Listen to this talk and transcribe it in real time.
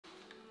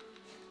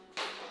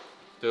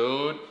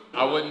Dude,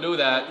 I wouldn't do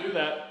that. Do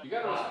that. You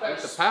gotta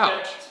respect the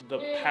pouch. The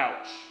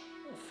pouch.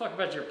 Oh, fuck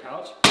about your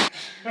pouch.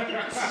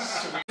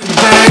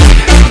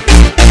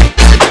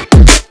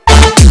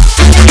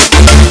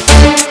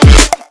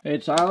 Hey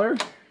Tyler,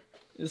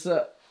 it's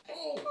a.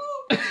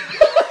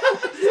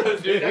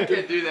 Dude, I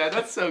can't do that.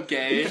 That's so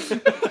gay.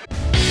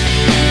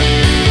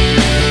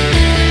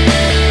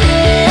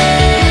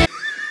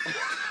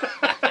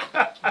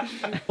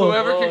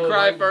 Whoever can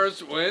cry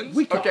first wins.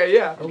 Okay,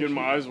 yeah. I'm getting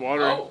my eyes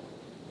watering. Oh.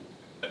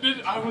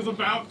 I was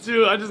about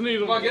to. I just need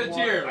to. Come on, get a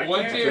tear.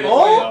 One tear.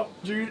 Oh!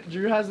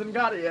 Drew hasn't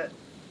got it yet.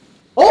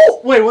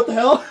 Oh! Wait, what the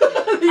hell?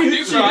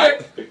 You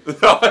cried.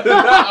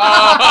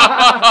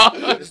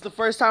 This is the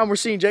first time we're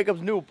seeing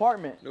Jacob's new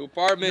apartment. New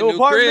apartment, new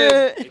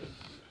crib.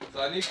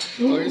 So I need.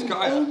 Oh, here's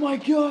Kaya. Oh my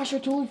gosh, I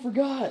totally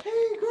forgot.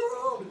 Hey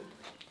girl,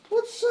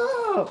 what's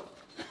up?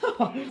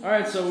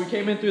 Alright, so we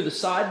came in through the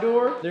side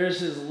door. There's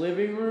his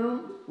living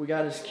room. We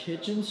got his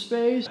kitchen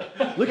space.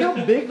 Look how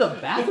big the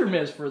bathroom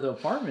is for the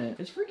apartment.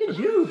 It's freaking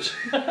huge.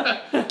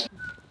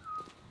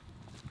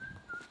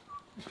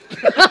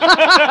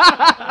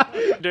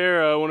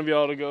 Dare one of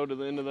y'all to go to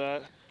the end of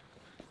that.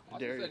 I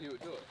said he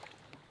would do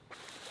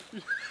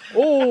it.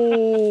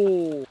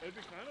 Oh! It'd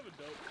be kind of a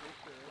dope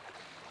picture.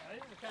 I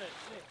think it's kind of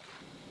sick.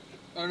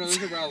 Oh no, we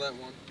can route that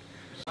one.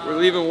 We're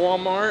leaving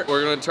Walmart.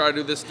 We're gonna try to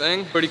do this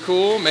thing. Pretty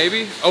cool,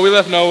 maybe. Oh, we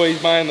left Noah.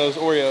 He's buying those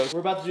Oreos. We're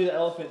about to do the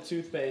elephant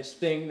toothpaste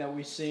thing that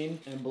we've seen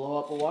and blow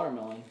up a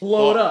watermelon.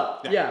 Blow it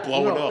up. Yeah,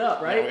 blow it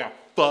up. right? Yeah, we gotta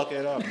fuck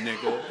it up,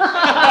 nigga.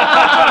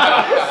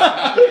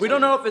 We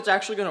don't know if it's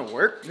actually gonna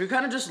work. We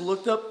kind of just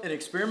looked up an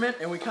experiment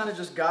and we kind of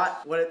just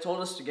got what it told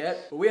us to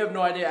get, but we have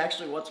no idea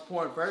actually what to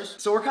pour in first.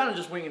 So we're kind of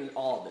just winging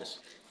all of this.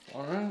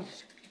 All right.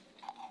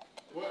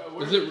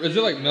 Is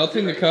it like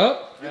melting the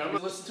cup? Yeah,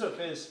 listen to it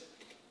fizz.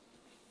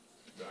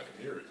 I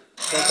can hear it.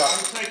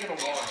 I'm taking a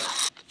water.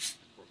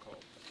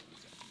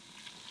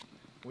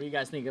 What do you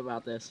guys think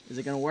about this? Is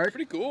it gonna work?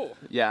 Pretty cool.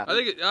 Yeah. I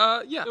think it.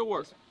 Yeah, it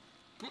works.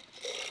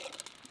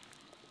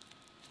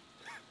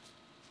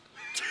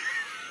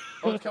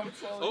 Oh, it's coming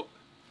slowly.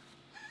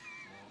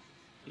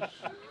 Oh.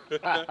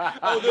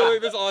 Oh, no,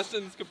 this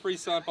Austin's Capri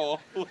Sun haul.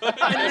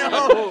 I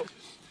know.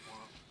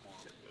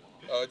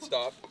 Oh, it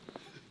stopped.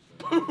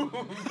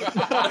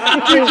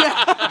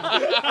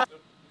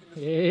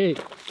 Hey.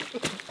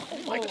 Oh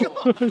my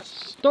god.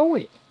 Stow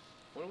it.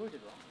 What do we do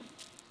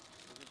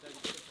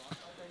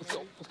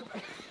wrong?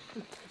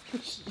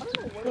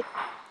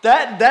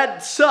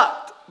 That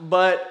sucked,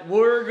 but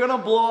we're gonna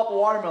blow up a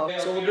watermelon,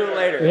 so we'll do it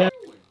later. Yeah.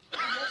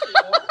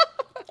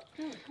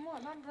 Dude, come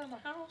on, not in front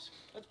of my house.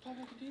 That's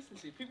public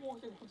indecency. People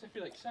walk in once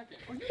every like second.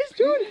 What are you He's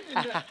doing it.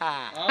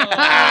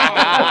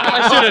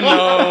 I should have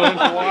known.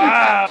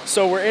 Wow.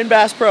 So we're in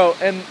Bass Pro,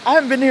 and I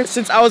haven't been here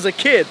since I was a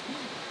kid.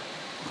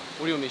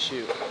 What do you want me to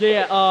shoot?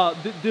 Yeah,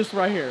 this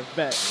right here,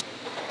 bet.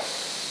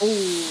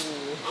 Ooh.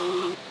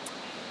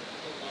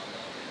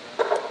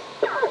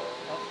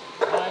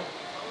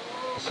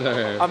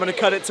 Sir. I'm gonna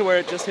cut it to where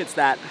it just hits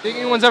that. Think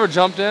anyone's ever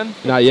jumped in?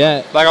 Not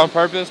yet. Like on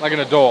purpose? Like an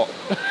adult?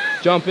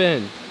 Jump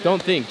in.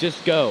 Don't think.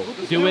 Just go.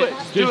 Do it.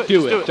 Just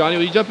do it. Johnny,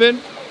 will you jump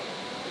in?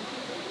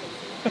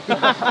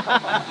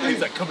 He's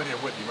like, come in here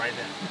with me right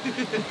now.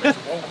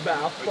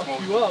 I'll fuck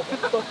you up.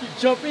 I'll fuck you.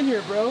 Jump in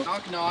here, bro.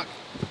 Knock, knock.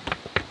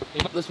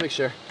 Let's make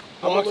sure.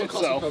 Locks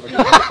itself.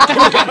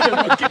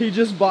 He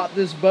just bought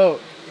this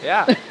boat.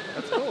 Yeah,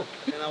 that's cool.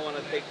 And I want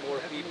to take more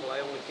people. I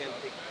only can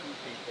take 2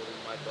 people in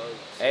my boat.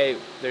 Hey,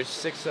 there's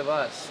 6 of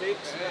us.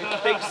 6?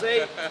 It takes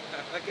 8.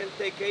 I can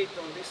take 8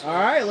 on this one.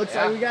 All right, looks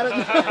like we got it.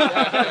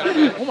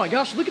 Oh my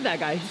gosh, look at that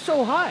guy. He's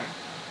so high.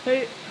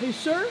 Hey,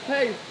 sir.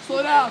 Hey,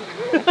 slow down.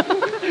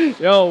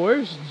 Yo,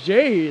 where's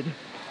Jade?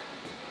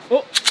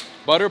 Oh.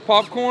 Butter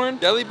popcorn,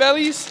 Deli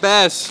Bellies,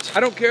 best. I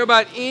don't care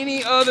about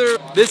any other.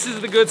 This is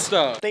the good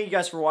stuff. Thank you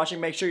guys for watching.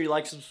 Make sure you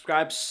like,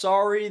 subscribe.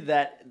 Sorry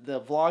that the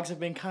vlogs have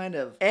been kind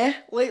of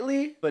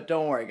lately, but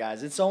don't worry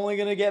guys, it's only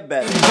gonna get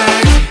better.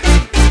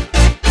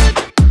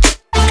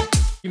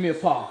 Give me a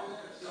paw.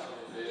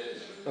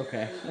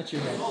 Okay, that's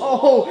your head.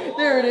 Oh,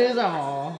 there it is. Aw.